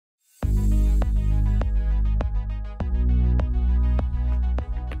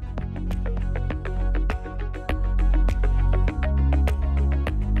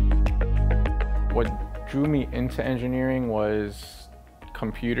drew me into engineering was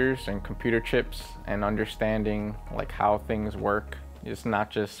computers and computer chips and understanding like how things work. It's not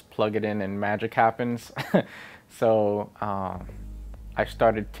just plug it in and magic happens. So I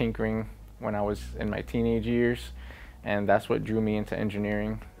started tinkering when I was in my teenage years, and that's what drew me into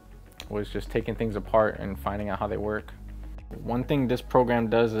engineering, was just taking things apart and finding out how they work. One thing this program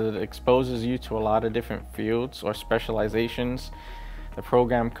does is it exposes you to a lot of different fields or specializations. The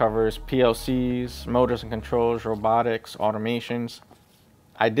program covers PLCs, motors and controls, robotics, automations.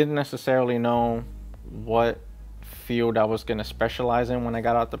 I didn't necessarily know what field I was going to specialize in when I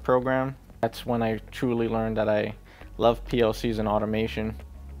got out the program. That's when I truly learned that I love PLCs and automation,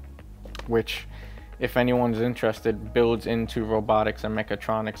 which, if anyone's interested, builds into robotics and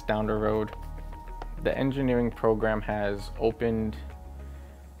mechatronics down the road. The engineering program has opened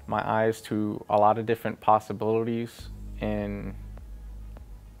my eyes to a lot of different possibilities in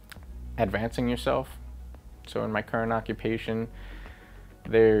advancing yourself. So in my current occupation,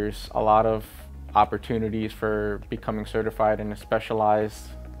 there's a lot of opportunities for becoming certified in a specialized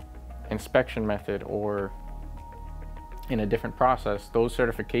inspection method or in a different process. Those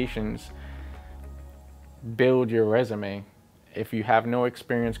certifications build your resume. If you have no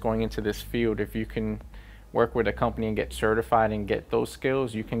experience going into this field, if you can work with a company and get certified and get those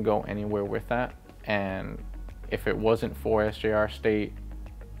skills, you can go anywhere with that. And if it wasn't for SJR State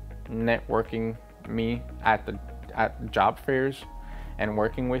networking me at job fairs and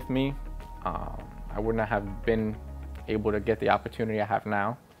working with me, I wouldn't have been able to get the opportunity I have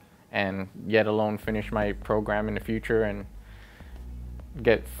now, and yet alone finish my program in the future and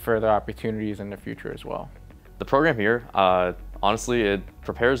get further opportunities in the future as well. The program here, honestly, it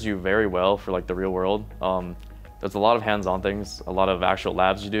prepares you very well for like the real world. There's a lot of hands-on things, a lot of actual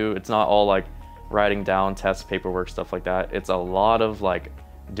labs you do. It's not all like writing down test paperwork, stuff like that. It's a lot of like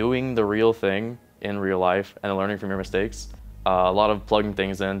doing the real thing in real life and learning from your mistakes. A lot of plugging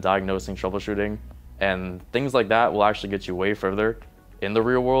things in, diagnosing, troubleshooting, and things like that will actually get you way further in the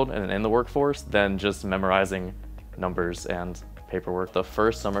real world and in the workforce than just memorizing numbers and paperwork. The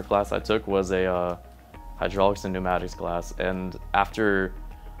first summer class I took was a hydraulics and pneumatics class, and after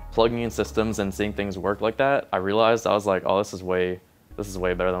plugging in systems and seeing things work like that, I realized, I was like, oh, this is way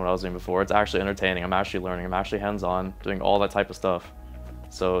better than what I was doing before. It's actually entertaining, I'm actually learning, I'm actually hands-on, doing all that type of stuff.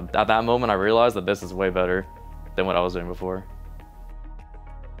 So at that moment I realized that this is way better than what I was doing before.